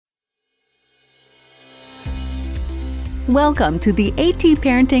Welcome to the AT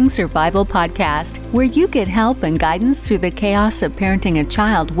Parenting Survival Podcast, where you get help and guidance through the chaos of parenting a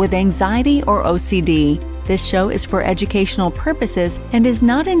child with anxiety or OCD. This show is for educational purposes and is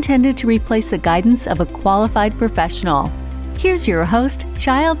not intended to replace the guidance of a qualified professional. Here's your host,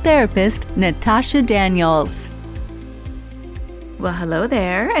 child therapist, Natasha Daniels. Well, hello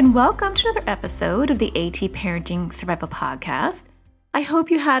there, and welcome to another episode of the AT Parenting Survival Podcast. I hope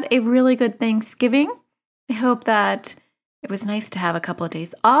you had a really good Thanksgiving. I hope that it was nice to have a couple of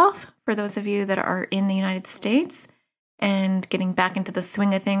days off for those of you that are in the United States and getting back into the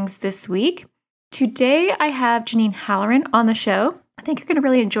swing of things this week. Today, I have Janine Halloran on the show. I think you're going to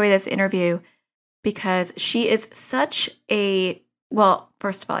really enjoy this interview because she is such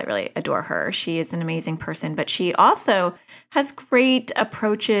first of all, I really adore her. She is an amazing person, but she also has great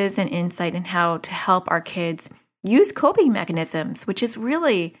approaches and insight in how to help our kids use coping mechanisms, which is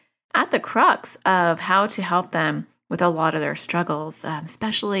really at the crux of how to help them with a lot of their struggles,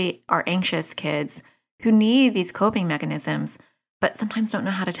 especially our anxious kids who need these coping mechanisms, but sometimes don't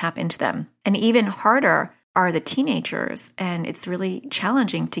know how to tap into them. And even harder are the teenagers. And it's really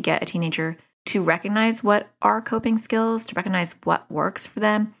challenging to get a teenager to recognize what are coping skills, to recognize what works for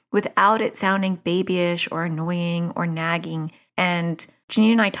them without it sounding babyish or annoying or nagging. And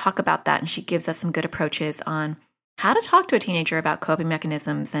Janine and I talk about that, and she gives us some good approaches on how to talk to a teenager about coping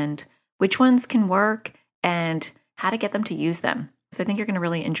mechanisms and which ones can work and how to get them to use them. So I think you're going to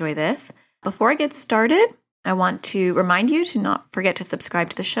really enjoy this. Before I get started, I want to remind you to not forget to subscribe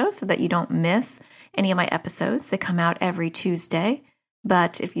to the show so that you don't miss any of my episodes. They come out every Tuesday.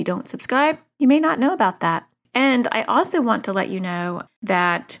 But if you don't subscribe, you may not know about that. And I also want to let you know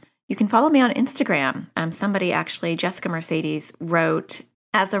that you can follow me on Instagram. Somebody actually, Jessica Mercedes, wrote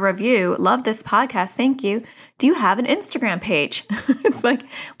as a review, "Love this podcast. Thank you. Do you have an Instagram page?" It's like,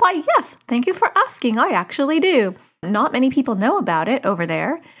 why, yes. Thank you for asking. I actually do. Not many people know about it over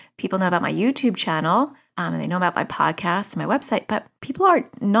there. People know about my YouTube channel. And they know about my podcast, my website, but people are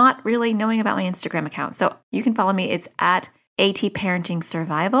not really knowing about my Instagram account. So you can follow me. It's at AT Parenting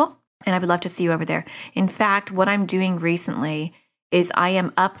Survival. And I would love to see you over there. In fact, what I'm doing recently is I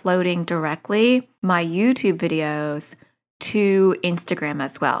am uploading directly my YouTube videos to Instagram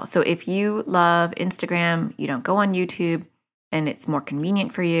as well. So if you love Instagram, you don't go on YouTube, and it's more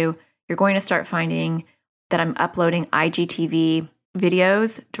convenient for you, you're going to start finding that I'm uploading IGTV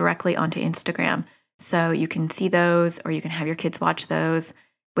videos directly onto Instagram. So you can see those, or you can have your kids watch those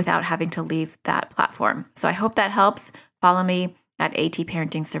without having to leave that platform. So I hope that helps. Follow me at AT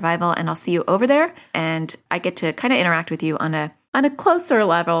Parenting Survival, and I'll see you over there. And I get to kind of interact with you on a closer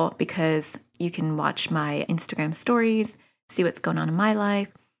level because you can watch my Instagram stories, see what's going on in my life,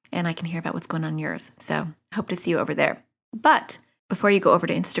 and I can hear about what's going on in yours. So I hope to see you over there. But before you go over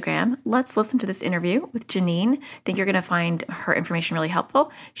to Instagram, let's listen to this interview with Janine. I think you're going to find her information really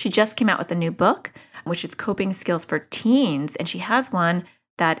helpful. She just came out with a new book, which is Coping Skills for Teens. And she has one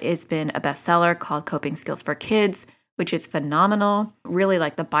that has been a bestseller called Coping Skills for Kids, which is phenomenal, really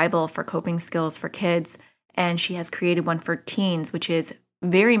like the Bible for coping skills for kids. And she has created one for teens, which is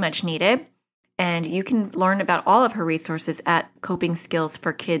very much needed. And you can learn about all of her resources at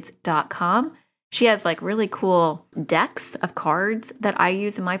copingskillsforkids.com. She has like really cool decks of cards that I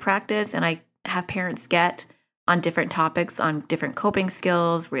use in my practice, and I have parents get on different topics, on different coping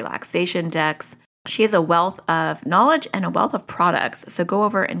skills, relaxation decks. She has a wealth of knowledge and a wealth of products. So go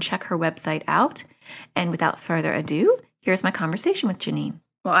over and check her website out. And without further ado, here's my conversation with Janine.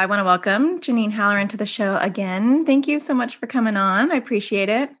 Well, I want to welcome Janine Halloran to the show again. Thank you so much for coming on. I appreciate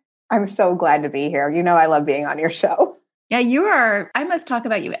it. I'm so glad to be here. You know, I love being on your show. Yeah, you are. I must talk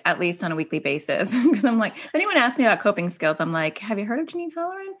about you at least on a weekly basis because I'm like, if anyone asks me about coping skills, I'm like, have you heard of Janine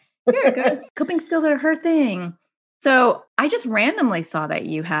Halloran? You're good. Coping skills are her thing. So I just randomly saw that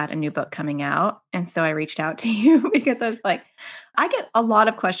you had a new book coming out. And so I reached out to you because I was like, I get a lot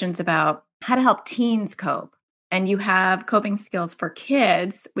of questions about how to help teens cope. And you have Coping Skills for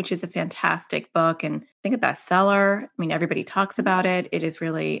Kids, which is a fantastic book and I think a bestseller. I mean, everybody talks about it. It is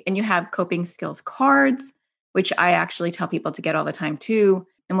really, and you have coping skills cards, which I actually tell people to get all the time too.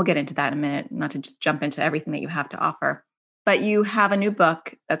 And we'll get into that in a minute, not to just jump into everything that you have to offer. But you have a new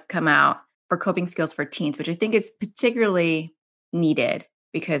book that's come out for coping skills for teens, which I think is particularly needed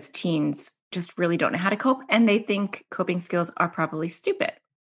because teens just really don't know how to cope and they think coping skills are probably stupid.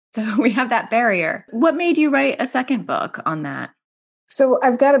 So we have that barrier. What made you write a second book on that? So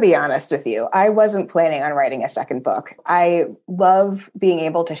I've got to be honest with you. I wasn't planning on writing a second book. I love being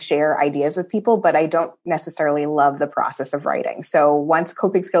able to share ideas with people, but I don't necessarily love the process of writing. So once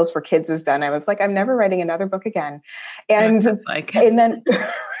Coping Skills for Kids was done, I was like, I'm never writing another book again. And then,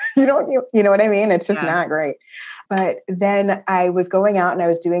 you know what I mean? It's just not great. But then I was going out and I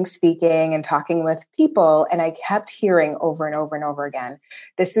was doing speaking and talking with people, and I kept hearing over and over and over again,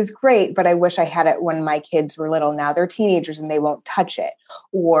 this is great, but I wish I had it when my kids were little. Now they're teenagers and they won't touch it.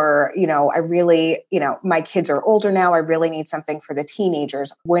 Or, I really, my kids are older now. I really need something for the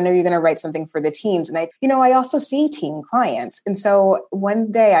teenagers. When are you going to write something for the teens? And I also see teen clients. And so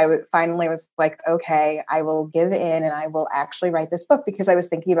one day I finally was like, okay, I will give in and I will actually write this book, because I was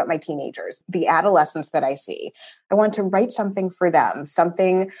thinking about my teenagers, the adolescents that I see. I want to write something for them,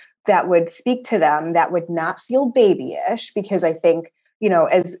 something that would speak to them, that would not feel babyish, because I think,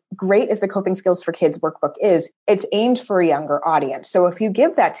 as great as the Coping Skills for Kids workbook is, it's aimed for a younger audience. So if you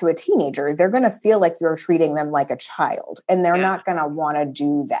give that to a teenager, they're going to feel like you're treating them like a child, and they're not going to want to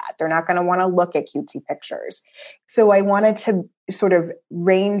do that. They're not going to want to look at cutesy pictures. So I wanted to sort of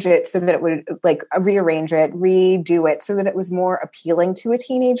range it so that it would rearrange it, redo it so that it was more appealing to a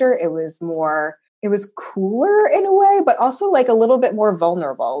teenager. It was cooler in a way, but also like a little bit more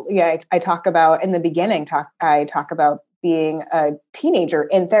vulnerable. Yeah, I talk about in the beginning, I talk about being a teenager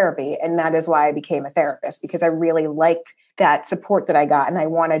in therapy. And that is why I became a therapist, because I really liked that support that I got. And I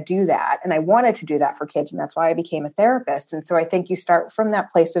want to do that. And I wanted to do that for kids. And that's why I became a therapist. And so I think you start from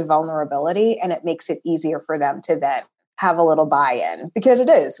that place of vulnerability, and it makes it easier for them to then have a little buy-in, because it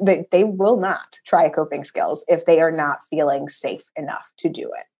is, they will not try coping skills if they are not feeling safe enough to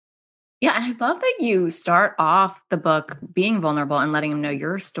do it. Yeah. And I love that you start off the book being vulnerable and letting them know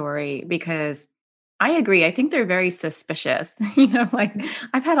your story, because I agree. I think they're very suspicious.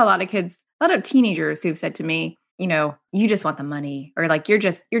 I've had a lot of teenagers who've said to me, you just want the money, or like, you're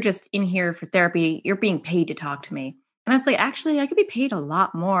just in here for therapy. You're being paid to talk to me. And I was like, actually, I could be paid a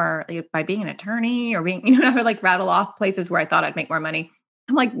lot more by being an attorney, or being, I would like rattle off places where I thought I'd make more money.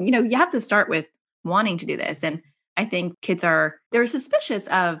 I'm like, you have to start with wanting to do this. And I think kids they're suspicious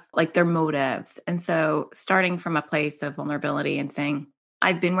of like their motives. And so starting from a place of vulnerability and saying,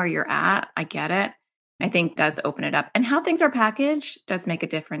 I've been where you're at, I get it, I think does open it up. And how things are packaged does make a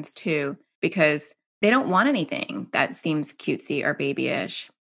difference too, because they don't want anything that seems cutesy or babyish.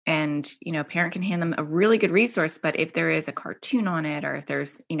 And, parent can hand them a really good resource, but if there is a cartoon on it, or if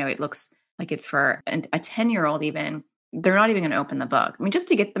there's, it looks like it's for a 10-year-old even, they're not even going to open the book. I mean, just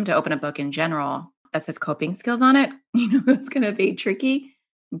to get them to open a book in general that says coping skills on it, it's going to be tricky.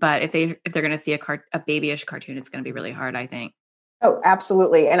 But if they're going to see a babyish cartoon, it's going to be really hard, I think. Oh,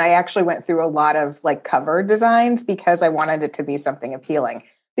 absolutely. And I actually went through a lot of like cover designs because I wanted it to be something appealing.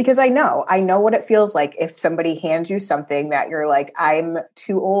 Because I know what it feels like if somebody hands you something that you're like, I'm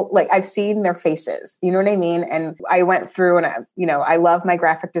too old. Like, I've seen their faces, you know what I mean? And I went through and, I love my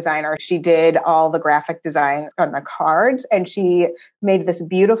graphic designer. She did all the graphic design on the cards, and she made this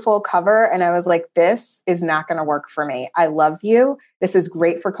beautiful cover. And I was like, this is not going to work for me. I love you. This is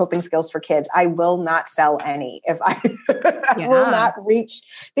great for coping skills for kids. I will not sell any if I will not reach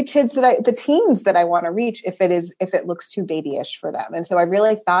the teens that I want to reach if it looks too babyish for them. And so I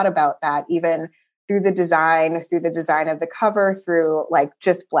really thought about that even through the design of the cover, through like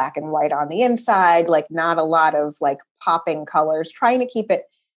just black and white on the inside, like not a lot of like popping colors, trying to keep it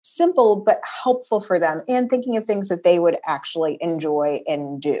simple but helpful for them, and thinking of things that they would actually enjoy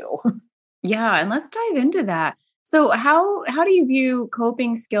and do. Yeah. And let's dive into that. So how do you view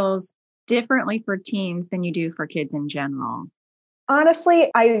coping skills differently for teens than you do for kids in general? Honestly,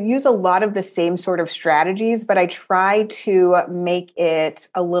 I use a lot of the same sort of strategies, but I try to make it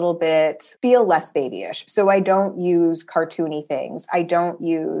a little bit feel less babyish. So I don't use cartoony things. I don't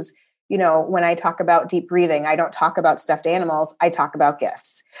use, when I talk about deep breathing, I don't talk about stuffed animals. I talk about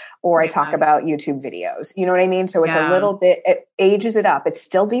GIFs, or I talk about YouTube videos. You know what I mean? So it's a little bit, it ages it up. It's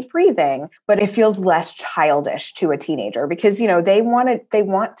still deep breathing, but it feels less childish to a teenager, because, they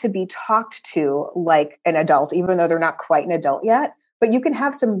want to be talked to like an adult, even though they're not quite an adult yet. But you can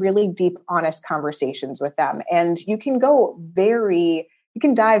have some really deep, honest conversations with them. And you can dive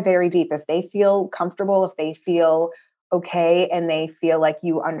very deep if they feel comfortable, if they feel okay, and they feel like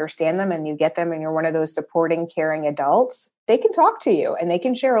you understand them and you get them, and you're one of those supporting, caring adults. They can talk to you and they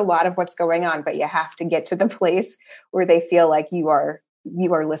can share a lot of what's going on, but you have to get to the place where they feel like you are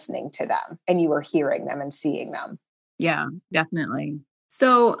listening to them and you are hearing them and seeing them. Yeah, definitely.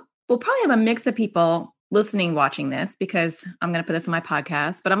 So we'll probably have a mix of people listening, watching this, because I'm going to put this on my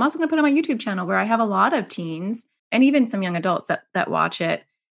podcast, but I'm also going to put it on my YouTube channel, where I have a lot of teens and even some young adults that watch it.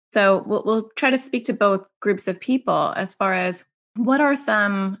 So we'll try to speak to both groups of people as far as what are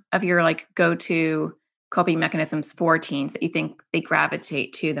some of your like go-to coping mechanisms for teens that you think they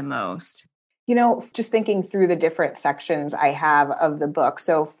gravitate to the most? Just thinking through the different sections I have of the book.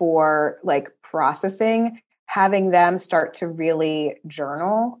 So for like processing, having them start to really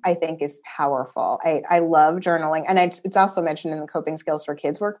journal, I think is powerful. I love journaling. And it's also mentioned in the Coping Skills for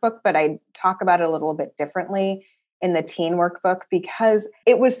Kids workbook, but I talk about it a little bit differently in the teen workbook because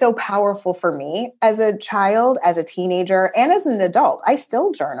it was so powerful for me as a child, as a teenager, and as an adult. I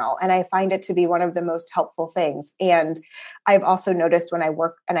still journal and I find it to be one of the most helpful things. And I've also noticed when I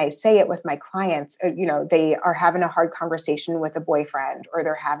work and I say it with my clients, they are having a hard conversation with a boyfriend or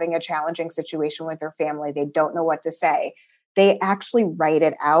they're having a challenging situation with their family. They don't know what to say. They actually write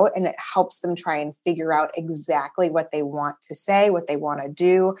it out and it helps them try and figure out exactly what they want to say, what they want to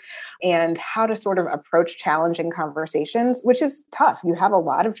do, and how to sort of approach challenging conversations, which is tough. You have a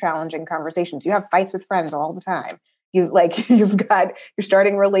lot of challenging conversations. You have fights with friends all the time. You're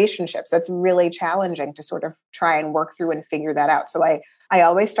starting relationships. That's really challenging to sort of try and work through and figure that out. So I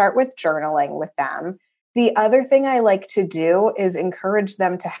always start with journaling with them. The other thing I like to do is encourage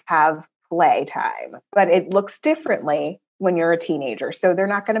them to have play time, but it looks differently when you're a teenager. So they're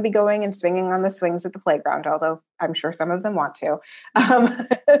not going to be going and swinging on the swings at the playground, although I'm sure some of them want to,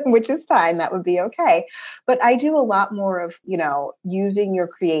 which is fine. That would be okay. But I do a lot more of, using your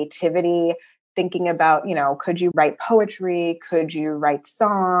creativity, thinking about, could you write poetry? Could you write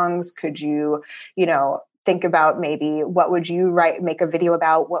songs? Could you, think about maybe what would you make a video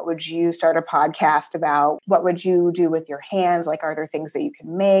about? What would you start a podcast about? What would you do with your hands? Like, are there things that you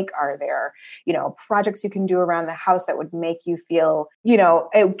can make? Are there, projects you can do around the house that would make you feel,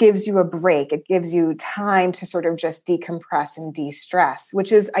 it gives you a break. It gives you time to sort of just decompress and de-stress,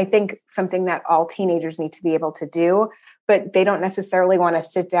 which is, I think, something that all teenagers need to be able to do. But they don't necessarily want to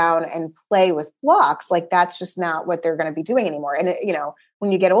sit down and play with blocks. Like, that's just not what they're going to be doing anymore. And,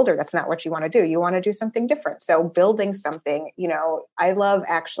 when you get older, that's not what you want to do. You want to do something different. So building something, I love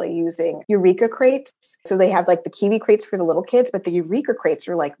actually using Eureka crates. So they have like the Kiwi crates for the little kids, but the Eureka crates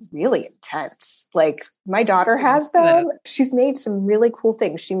are like really intense. Like, my daughter has them. She's made some really cool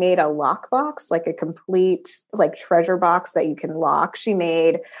things. She made a lock box, like a complete like treasure box that you can lock. She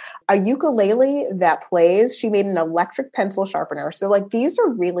made a ukulele that plays. She made an electric pencil sharpener. So like, these are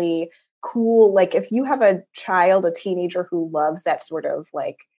really cool. Like, if you have a teenager who loves that sort of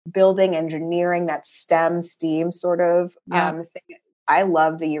like building, engineering, that STEAM sort of thing, I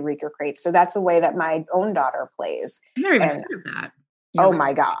love the Eureka crate. So that's a way that my own daughter plays. I've never even heard of that. Oh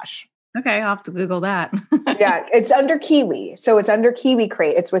my gosh. Okay, I'll have to Google that. Yeah, it's under Kiwi. So it's under Kiwi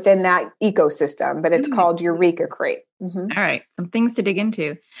Crate. It's within that ecosystem, but it's called Eureka Crate. Mm-hmm. All right, some things to dig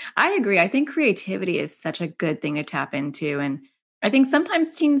into. I agree. I think creativity is such a good thing to tap into. And I think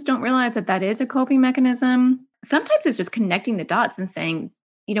sometimes teens don't realize that is a coping mechanism. Sometimes it's just connecting the dots and saying,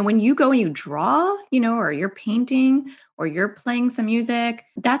 when you go and you draw, or you're painting or you're playing some music,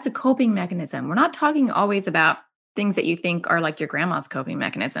 that's a coping mechanism. We're not talking always about things that you think are like your grandma's coping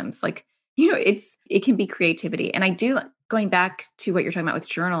mechanisms. Like, it can be creativity. And I do, going back to what you're talking about with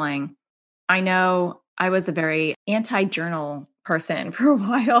journaling, I know I was a very anti-journal person for a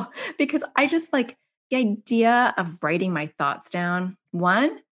while because I just like the idea of writing my thoughts down.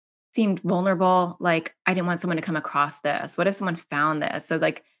 One, seemed vulnerable. Like, I didn't want someone to come across this. What if someone found this? So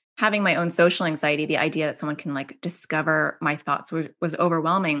like having my own social anxiety, the idea that someone can like discover my thoughts was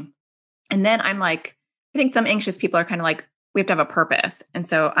overwhelming. And then I'm like, I think some anxious people are kind of like, we have to have a purpose. And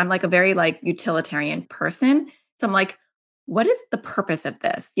so I'm like a very like utilitarian person. So I'm like, what is the purpose of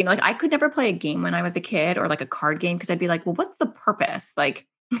this? Like, I could never play a game when I was a kid or like a card game because I'd be like, well, what's the purpose? Like,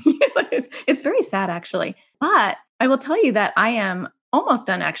 it's very sad actually. But I will tell you that I am almost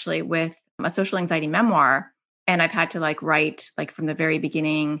done actually with a social anxiety memoir. And I've had to like write like from the very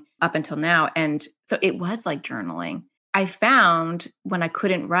beginning up until now. And so it was like journaling. I found when I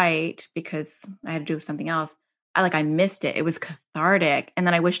couldn't write because I had to do something else, I missed it. It was cathartic. And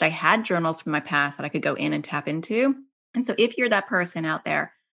then I wished I had journals from my past that I could go in and tap into. And so if you're that person out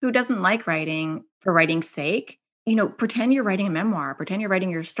there who doesn't like writing for writing's sake, pretend you're writing a memoir, pretend you're writing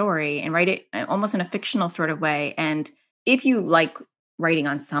your story and write it almost in a fictional sort of way. And if you like writing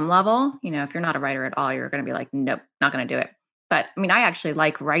on some level, if you're not a writer at all, you're going to be like, nope, not going to do it. But I mean, I actually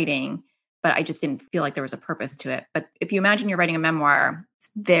like writing, but I just didn't feel like there was a purpose to it. But if you imagine you're writing a memoir, it's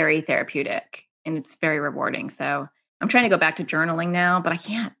very therapeutic and it's very rewarding. So I'm trying to go back to journaling now, but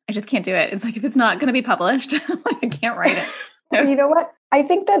I just can't do it. It's like, if it's not going to be published, I can't write it. You know what? I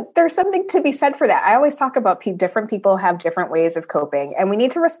think that there's something to be said for that. I always talk about different people have different ways of coping, and we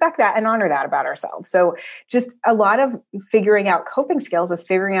need to respect that and honor that about ourselves. So just a lot of figuring out coping skills is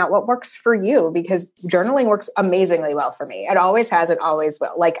figuring out what works for you, because journaling works amazingly well for me. It always has, it always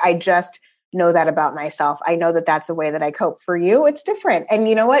will. Like, I just know that about myself. I know that that's a way that I cope. For you, it's different. And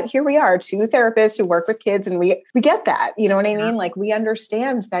you know what? Here we are, two therapists who work with kids, and we get that. You know what I mean? Like, we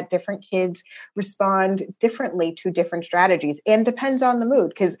understand that different kids respond differently to different strategies, and depends on the mood.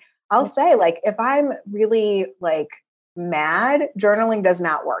 Because I'll say, like, if I'm really like mad, journaling does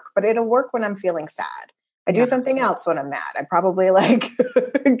not work, but it'll work when I'm feeling sad. I do something else when I'm mad. I probably like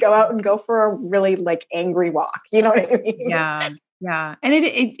go out and go for a really like angry walk. You know what I mean? Yeah. Yeah. And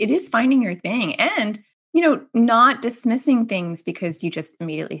it is finding your thing, and, you know, not dismissing things because you just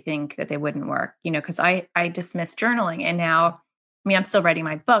immediately think that they wouldn't work, you know, because I dismissed journaling, and now, I mean, I'm still writing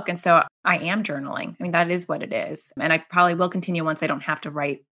my book. And so I am journaling. I mean, that is what it is. And I probably will continue once I don't have to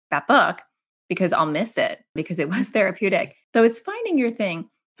write that book, because I'll miss it, because it was therapeutic. So it's finding your thing.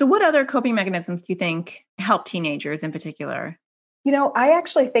 So what other coping mechanisms do you think help teenagers in particular? You know, I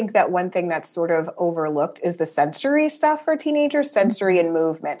actually think that one thing that's sort of overlooked is the sensory stuff for teenagers, sensory and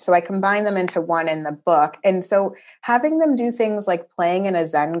movement. So I combine them into one in the book. And so having them do things like playing in a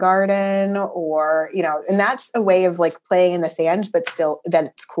Zen garden, or, you know, and that's a way of like playing in the sand, but still then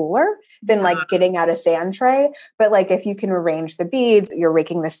it's cooler than like getting out a sand tray. But like, if you can arrange the beads, you're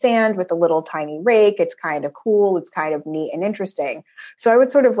raking the sand with a little tiny rake. It's kind of cool. It's kind of neat and interesting. So I would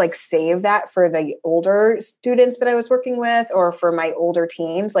sort of like save that for the older students that I was working with, or for my older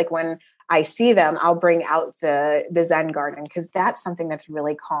teens. Like, when I see them, I'll bring out the Zen garden, because that's something that's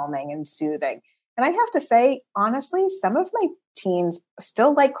really calming and soothing. And I have to say, honestly, some of my teens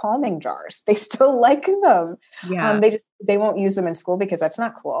still like calming jars. They still like them. Yeah. They won't use them in school because that's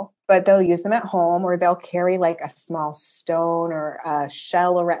not cool, but they'll use them at home, or they'll carry like a small stone or a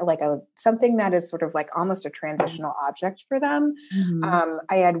shell around, like something that is sort of like almost a transitional object for them. Mm-hmm.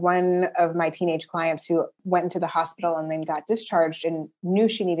 I had one of my teenage clients who went into the hospital and then got discharged, and knew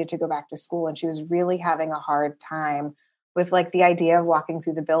she needed to go back to school. And she was really having a hard time with like the idea of walking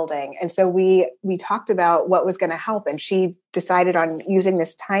through the building. And so we talked about what was going to help. And she decided on using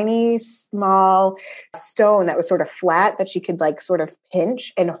this tiny, small stone that was sort of flat, that she could like sort of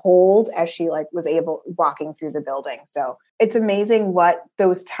pinch and hold as she like was able walking through the building. So it's amazing what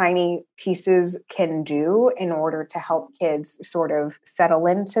those tiny pieces can do in order to help kids sort of settle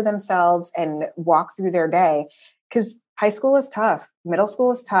into themselves and walk through their day. Because high school is tough. Middle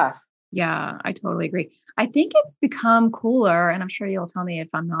school is tough. Yeah, I totally agree. I think it's become cooler, and I'm sure you'll tell me if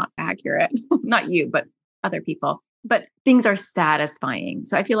I'm not accurate, not you, but other people, but things are satisfying.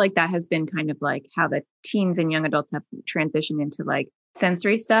 So I feel like that has been kind of like how the teens and young adults have transitioned into like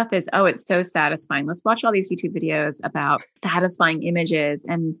sensory stuff is, oh, it's so satisfying. Let's watch all these YouTube videos about satisfying images.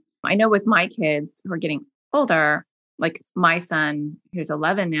 And I know with my kids who are getting older, like my son, who's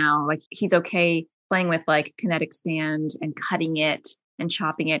 11 now, like he's okay playing with like kinetic sand and cutting it and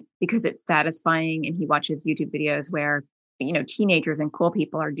chopping it because it's satisfying. And he watches YouTube videos where, you know, teenagers and cool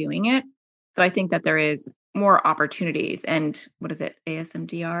people are doing it. So I think that there is more opportunities. And what is it?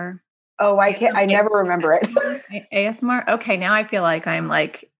 ASMDR? Oh, I never remember it. ASMR? Okay. Now I feel like I'm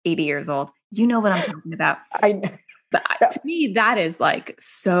like 80 years old. You know what I'm talking about. To me, that is like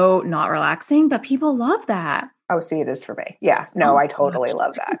so not relaxing, but people love that. Oh, see, it is for me. Yeah. No, I totally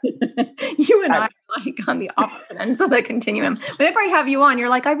love that. You and I are like on the opposite ends of the continuum. Whenever I have you on, you're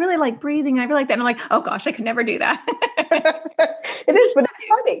like, I really like breathing. I really like that. And I'm like, oh gosh, I could never do that. It is, but it's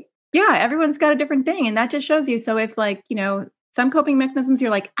funny. Yeah. Everyone's got a different thing. And that just shows you. So if like, you know, some coping mechanisms,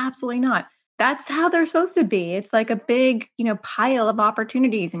 you're like, absolutely not. That's how they're supposed to be. It's like a big, you know, pile of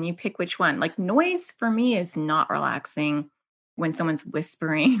opportunities and you pick which one. Like noise for me is not relaxing when someone's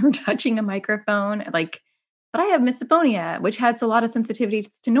whispering or touching a microphone. Like, but I have misophonia, which has a lot of sensitivity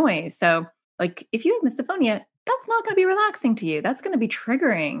to noise. So like if you have misophonia, that's not going to be relaxing to you. That's going to be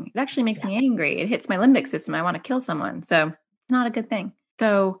triggering. It actually makes me angry. It hits my limbic system. I want to kill someone. So it's not a good thing.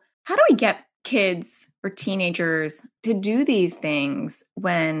 So how do we get kids or teenagers to do these things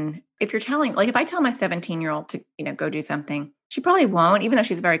when, if you're telling, like if I tell my 17-year-old to, you know, go do something, she probably won't, even though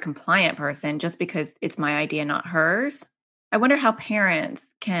she's a very compliant person, just because it's my idea, not hers. I wonder how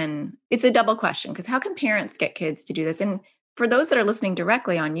parents can, it's a double question, because how can parents get kids to do this? And for those that are listening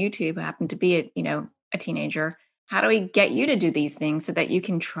directly on YouTube, who happen to be a teenager, how do we get you to do these things so that you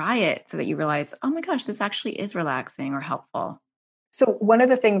can try it, so that you realize, oh my gosh, this actually is relaxing or helpful? So one of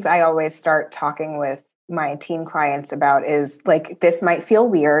the things I always start talking with my teen clients about is like, this might feel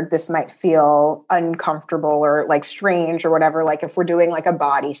weird. This might feel uncomfortable or like strange or whatever. Like if we're doing like a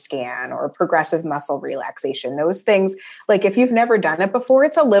body scan or progressive muscle relaxation, those things, like if you've never done it before,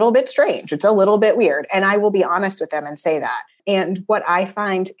 it's a little bit strange. It's a little bit weird. And I will be honest with them and say that. And what I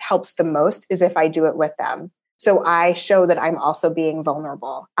find helps the most is if I do it with them. So I show that I'm also being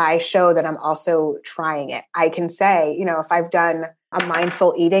vulnerable. I show that I'm also trying it. I can say, you know, if I've done a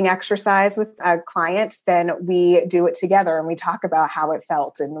mindful eating exercise with a client, then we do it together and we talk about how it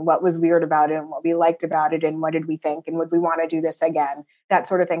felt and what was weird about it and what we liked about it and what did we think and would we want to do this again, that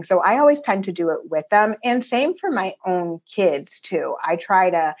sort of thing. So I always tend to do it with them, and same for my own kids too. I try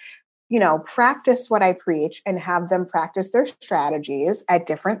to practice what I preach and have them practice their strategies at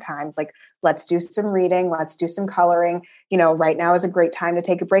different times. Like, let's do some reading, let's do some coloring. Right now is a great time to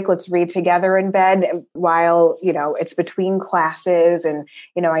take a break. Let's read together in bed while, it's between classes. And,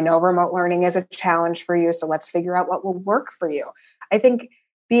 I know remote learning is a challenge for you. So let's figure out what will work for you. I think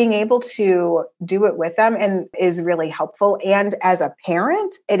being able to do it with them and is really helpful. And as a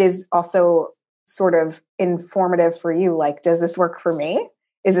parent, it is also sort of informative for you. Like, does this work for me?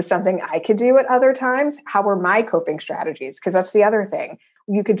 Is this something I could do at other times? How are my coping strategies? Because that's the other thing.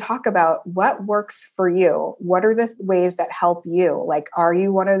 You could talk about what works for you. What are the ways that help you? Like, are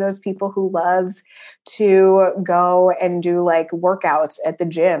you one of those people who loves to go and do like workouts at the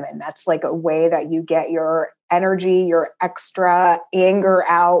gym? And that's like a way that you get your energy, your extra anger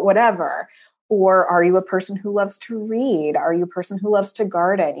out, whatever. Or are you a person who loves to read? Are you a person who loves to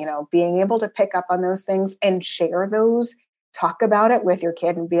garden? Being able to pick up on those things and share those. Talk about it with your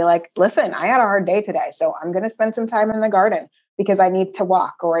kid and be like, listen, I had a hard day today, so I'm going to spend some time in the garden because I need to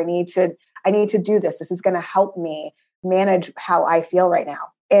walk or I need to do this. This is going to help me manage how I feel right now.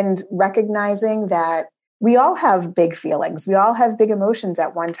 And recognizing that we all have big feelings. We all have big emotions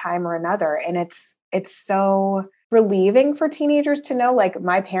at one time or another. And it's so relieving for teenagers to know, like,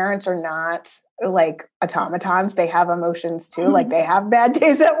 my parents are not like automatons. They have emotions too. Like, they have bad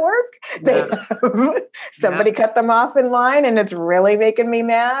days at work. They have somebody cut them off in line and it's really making me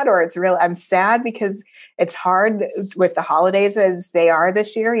mad, or I'm sad because it's hard with the holidays as they are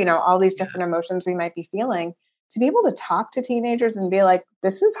this year, all these different emotions we might be feeling. To be able to talk to teenagers and be like,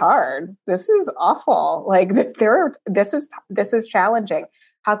 this is hard. This is awful. Like, this is challenging.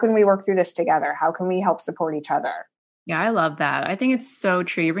 How can we work through this together? How can we help support each other? Yeah, I love that. I think it's so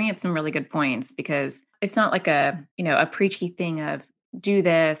true. You bring up some really good points because it's not like a preachy thing of do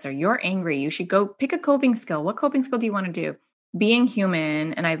this or you're angry. You should go pick a coping skill. What coping skill do you want to do? Being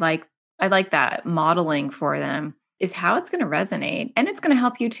human. And I like that modeling for them is how it's going to resonate, and it's going to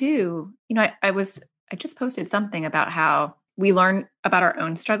help you too. I just posted something about how we learn about our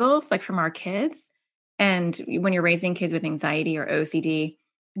own struggles, like from our kids. And when you're raising kids with anxiety or OCD,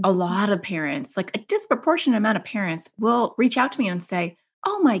 a lot of parents, like a disproportionate amount of parents, will reach out to me and say,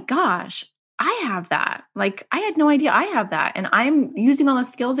 oh my gosh, I have that. Like, I had no idea I have that. And I'm using all the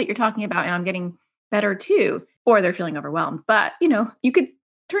skills that you're talking about and I'm getting better too. Or they're feeling overwhelmed. But, you could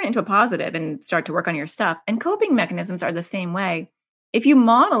turn it into a positive and start to work on your stuff. And coping mechanisms are the same way. If you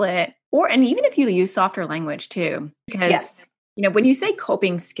model it, and even if you use softer language too, because yes. When you say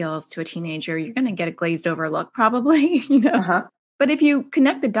coping skills to a teenager, you're going to get a glazed over look probably, Uh-huh. But if you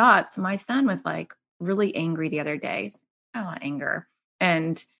connect the dots, my son was like really angry the other day, a lot of anger.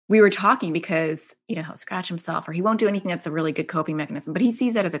 And we were talking because, he'll scratch himself or he won't do anything that's a really good coping mechanism, but he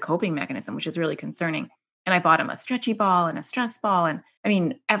sees that as a coping mechanism, which is really concerning. And I bought him a stretchy ball and a stress ball.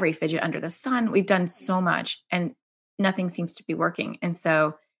 And every fidget under the sun. We've done so much and nothing seems to be working. And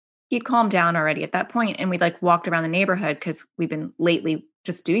so he'd calmed down already at that point. And we walked around the neighborhood because we've been lately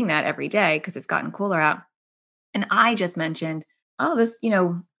just doing that every day because it's gotten cooler out. And I just mentioned, oh, this,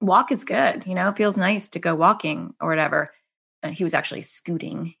 walk is good. It feels nice to go walking or whatever. And he was actually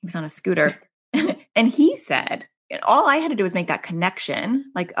scooting. He was on a scooter. And he said, all I had to do was make that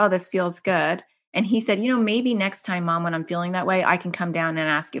connection. Like, oh, this feels good. And he said, maybe next time, Mom, when I'm feeling that way, I can come down and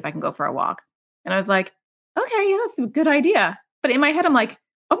ask you if I can go for a walk. And I was like, okay, yeah, that's a good idea. But in my head, I'm like,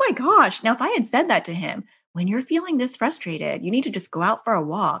 oh my gosh. Now, if I had said that to him, when you're feeling this frustrated, you need to just go out for a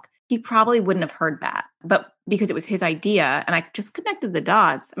walk, he probably wouldn't have heard that. But because it was his idea and I just connected the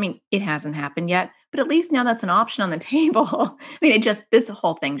dots, it hasn't happened yet, but at least now that's an option on the table. This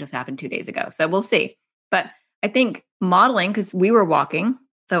whole thing just happened 2 days ago. So we'll see. But I think modeling, because we were walking,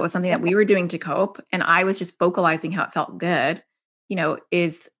 so it was something that we were doing to cope. And I was just vocalizing how it felt good,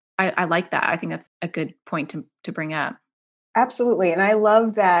 I like that. I think that's a good point to bring up. Absolutely. And I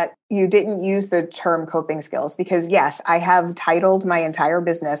love that you didn't use the term coping skills because yes, I have titled my entire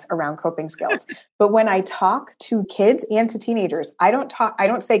business around coping skills. But when I talk to kids and to teenagers, I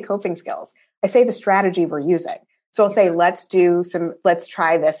don't say coping skills. I say the strategy we're using. So I'll say, let's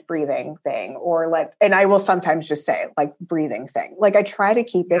try this breathing thing, and I will sometimes just say like breathing thing. Like I try to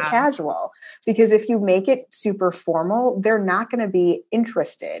keep it casual because if you make it super formal, they're not going to be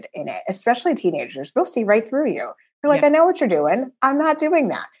interested in it, especially teenagers. They'll see right through you. They're like, I know what you're doing. I'm not doing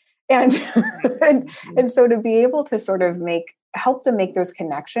that. And so to be able to sort of help them make those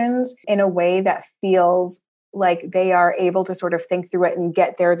connections in a way that feels like they are able to sort of think through it and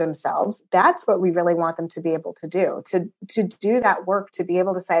get there themselves. That's what we really want them to be able to do, to do that work, to be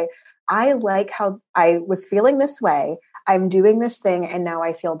able to say, I like how I was feeling this way. I'm doing this thing and now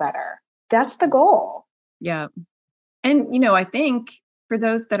I feel better. That's the goal. Yeah. And, I think for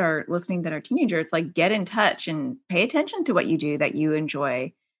those that are listening that are teenagers, like get in touch and pay attention to what you do that you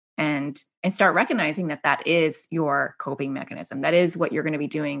enjoy and start recognizing that is your coping mechanism. That is what you're going to be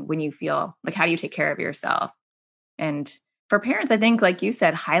doing when you feel like, how do you take care of yourself? And for parents, I think, like you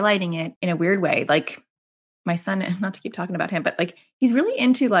said, highlighting it in a weird way, like my son, not to keep talking about him, but like, he's really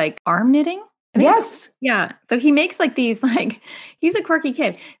into like arm knitting. Yes. Yeah. So he makes like these, like, he's a quirky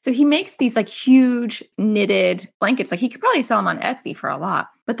kid. So he makes these like huge knitted blankets. Like he could probably sell them on Etsy for a lot,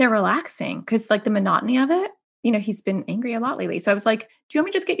 but they're relaxing because like the monotony of it, he's been angry a lot lately. So I was like, do you want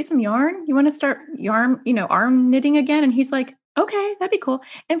me to just get you some yarn? You want to start arm knitting again? And he's like, okay, that'd be cool.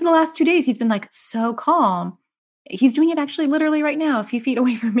 And for the last 2 days, he's been like so calm. He's doing it actually literally right now, a few feet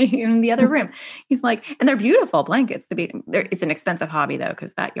away from me in the other room. He's like, and they're beautiful blankets it's an expensive hobby though,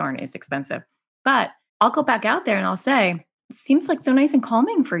 because that yarn is expensive. But I'll go back out there and I'll say, it seems like so nice and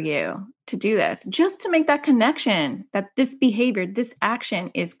calming for you to do this, just to make that connection that this behavior, this action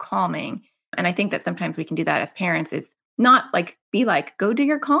is calming. And I think that sometimes we can do that as parents. It's not like, go do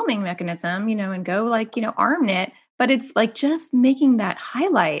your calming mechanism, and go like, arm knit, but it's like just making that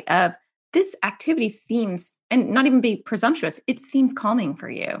highlight of this activity seems, and not even be presumptuous, it seems calming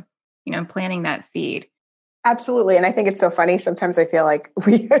for you, and planting that seed. Absolutely. And I think it's so funny. Sometimes I feel like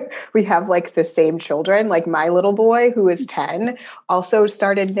we have like the same children. Like my little boy who is 10 also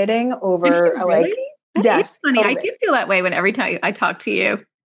started knitting over really? Yes. Funny. Totally. I do feel that way when every time I talk to you.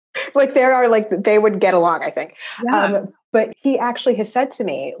 Like they would get along, I think. Yeah. But he actually has said to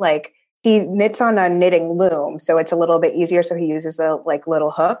me, like he knits on a knitting loom. So it's a little bit easier. So he uses the like little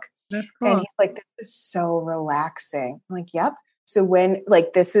hook. That's cool. And he's like, this is so relaxing. I'm like, yep. So when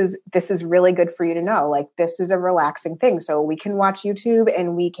like, this is really good for you to know, like, this is a relaxing thing. So we can watch YouTube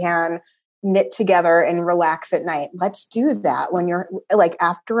and we can knit together and relax at night. Let's do that when you're like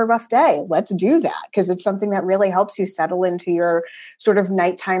after a rough day. Let's do that because it's something that really helps you settle into your sort of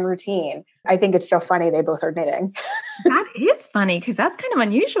nighttime routine. I think it's so funny they both are knitting. That is funny because that's kind of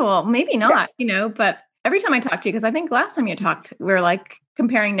unusual. Maybe not, Yes. But every time I talk to you, because I think last time you talked, we were like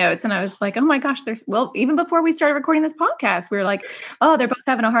comparing notes and I was like, oh my gosh, even before we started recording this podcast, we were like, oh, they're both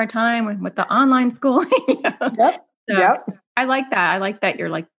having a hard time with the online schooling. Yep. So Yep. I like that. I like that you're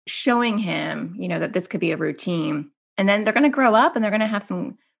like showing him, that this could be a routine. And then they're going to grow up and they're going to have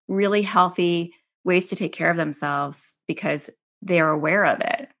some really healthy ways to take care of themselves because they're aware of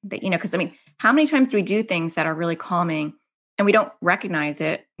it. Because how many times do we do things that are really calming and we don't recognize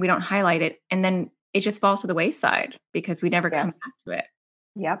it, we don't highlight it, and then it just falls to the wayside because we never come back to it.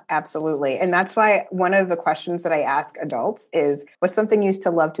 Yep, absolutely. And that's why one of the questions that I ask adults is, what's something you used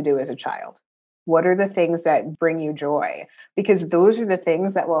to love to do as a child? What are the things that bring you joy? Because those are the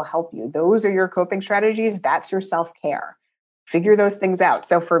things that will help you. Those are your coping strategies. That's your self-care. Figure those things out.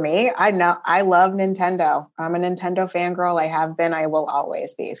 So for me, I love Nintendo. I'm a Nintendo fangirl. I have been, I will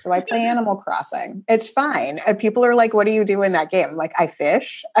always be. So I play Animal Crossing. It's fine. And people are like, what do you do in that game? I'm like, I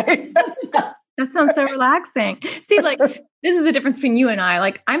fish. That sounds so relaxing. See, like, this is the difference between you and I.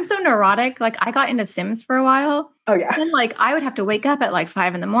 Like, I'm so neurotic. Like, I got into Sims for a while. Oh, yeah. And like, I would have to wake up at like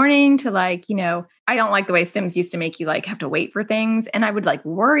 5 a.m. to like, I don't like the way Sims used to make you like have to wait for things. And I would like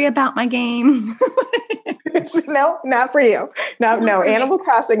worry about my game. No, not for you. No. Animal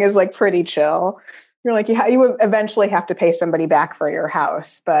Crossing is like pretty chill. You're like, you would eventually have to pay somebody back for your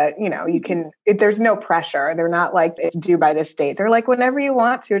house, but you can, there's no pressure. They're not like it's due by this date. They're like, whenever you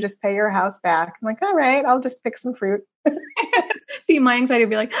want to, just pay your house back. I'm like, all right, I'll just pick some fruit. See, my anxiety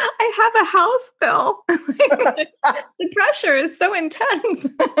would be like, I have a house bill. The pressure is so intense.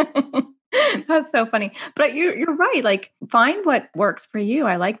 That's so funny. But you're right. Like, find what works for you.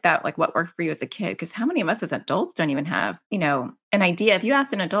 I like that. Like, what worked for you as a kid? Because how many of us as adults don't even have, an idea? If you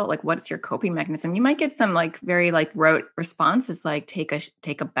asked an adult, like, what's your coping mechanism? You might get some like very like rote responses, like take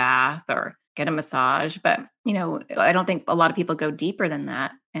a bath or get a massage. But, I don't think a lot of people go deeper than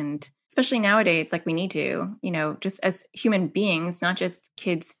that. And especially nowadays, like we need to, just as human beings, not just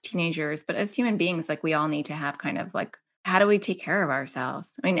kids, teenagers, but as human beings, like we all need to have kind of like, how do we take care of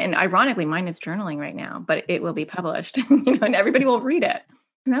ourselves? And ironically, mine is journaling right now, but it will be published, and everybody will read it.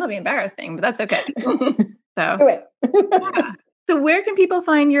 And that'll be embarrassing, but that's okay. So, Do it. Yeah. So where can people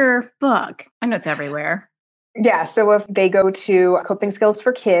find your book? I know it's everywhere. Yeah. So if they go to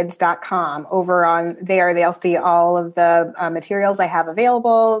copingskillsforkids.com, over on there, they'll see all of the materials I have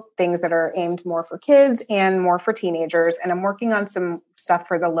available, things that are aimed more for kids and more for teenagers. And I'm working on some stuff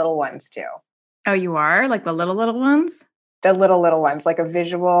for the little ones too. Oh, you are? Like the little ones? The little ones, like a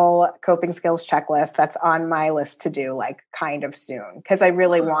visual coping skills checklist that's on my list to do like kind of soon. Because I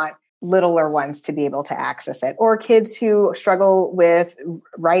really want littler ones to be able to access it, or kids who struggle with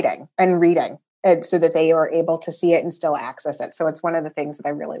writing and reading, and so that they are able to see it and still access it. So it's one of the things that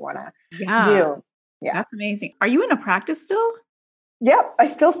I really want to do. Yeah. That's amazing. Are you in a practice still? Yep. I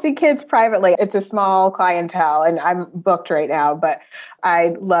still see kids privately. It's a small clientele and I'm booked right now, but I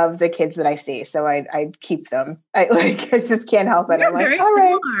love the kids that I see. So I keep them. I just can't help it. I'm like, very all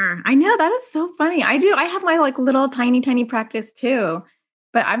similar. right. I know, that is so funny. I have my like little tiny practice too,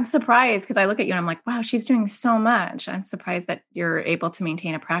 but I'm surprised because I look at you and I'm like, wow, she's doing so much. I'm surprised that you're able to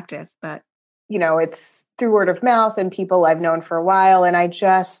maintain a practice, but it's through word of mouth and people I've known for a while. And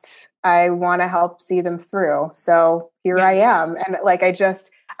I want to help see them through. So here I am. And like, I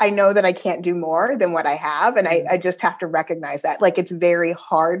know that I can't do more than what I have. And I just have to recognize that. Like, it's very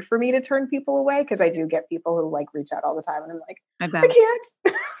hard for me to turn people away because I do get people who like reach out all the time. And I'm like, I can't.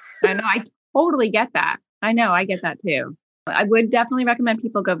 I know. I totally get that. I know. I get that too. I would definitely recommend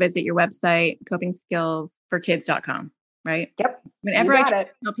people go visit your website, copingskillsforkids.com, right? Yep. Whenever I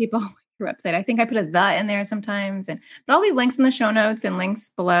tell people your website, I think I put a "the" in there sometimes, but I'll leave links in the show notes and links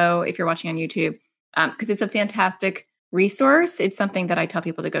below if you're watching on YouTube, because it's a fantastic resource. It's something that I tell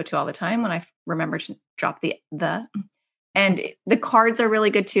people to go to all the time when I remember to drop the. And the cards are really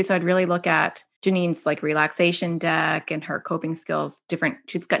good too. So I'd really look at Janine's like relaxation deck and her coping skills.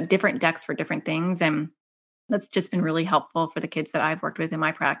 She's got different decks for different things, and that's just been really helpful for the kids that I've worked with in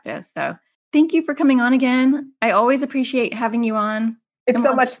my practice. So thank you for coming on again. I always appreciate having you on. It's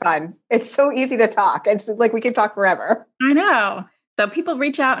so much fun. It's so easy to talk. It's like we can talk forever. I know. So people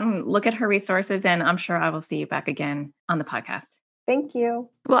reach out and look at her resources, and I'm sure I will see you back again on the podcast. Thank you.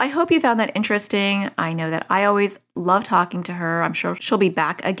 Well, I hope you found that interesting. I know that I always love talking to her. I'm sure she'll be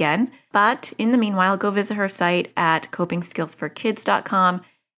back again. But in the meanwhile, go visit her site at copingskillsforkids.com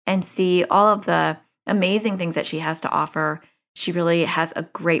and see all of the amazing things that she has to offer. She really has a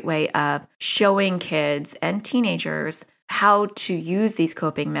great way of showing kids and teenagers how to use these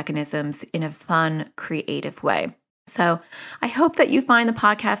coping mechanisms in a fun, creative way. So I hope that you find the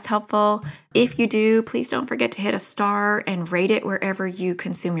podcast helpful. If you do, please don't forget to hit a star and rate it wherever you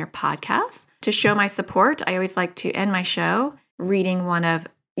consume your podcasts. To show my support, I always like to end my show reading one of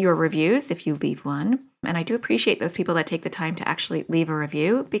your reviews if you leave one. And I do appreciate those people that take the time to actually leave a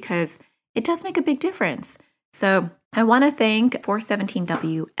review because it does make a big difference. So I want to thank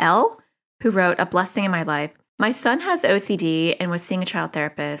 417WL, who wrote, "A blessing in my life. My son has OCD and was seeing a child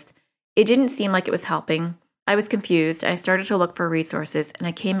therapist. It didn't seem like it was helping. I was confused. I started to look for resources and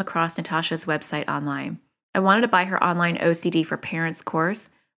I came across Natasha's website online. I wanted to buy her online OCD for parents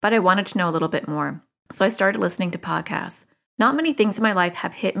course, but I wanted to know a little bit more. So I started listening to podcasts. Not many things in my life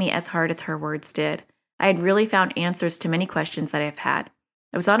have hit me as hard as her words did. I had really found answers to many questions that I've had.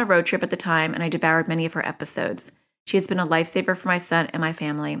 I was on a road trip at the time and I devoured many of her episodes. She has been a lifesaver for my son and my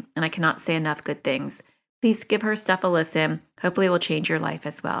family, and I cannot say enough good things. Please give her stuff a listen. Hopefully it will change your life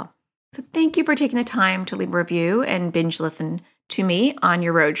as well." So thank you for taking the time to leave a review and binge listen to me on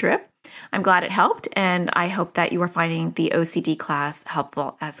your road trip. I'm glad it helped, and I hope that you are finding the OCD class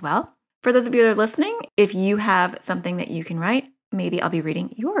helpful as well. For those of you that are listening, if you have something that you can write, maybe I'll be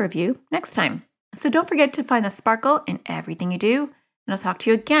reading your review next time. So don't forget to find the sparkle in everything you do, and I'll talk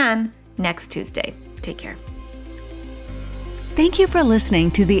to you again next Tuesday. Take care. Thank you for listening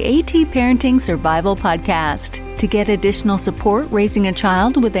to the AT Parenting Survival Podcast. To get additional support raising a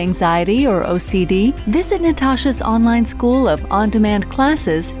child with anxiety or OCD, visit Natasha's online school of on-demand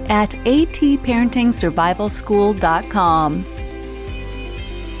classes at atparentingsurvivalschool.com.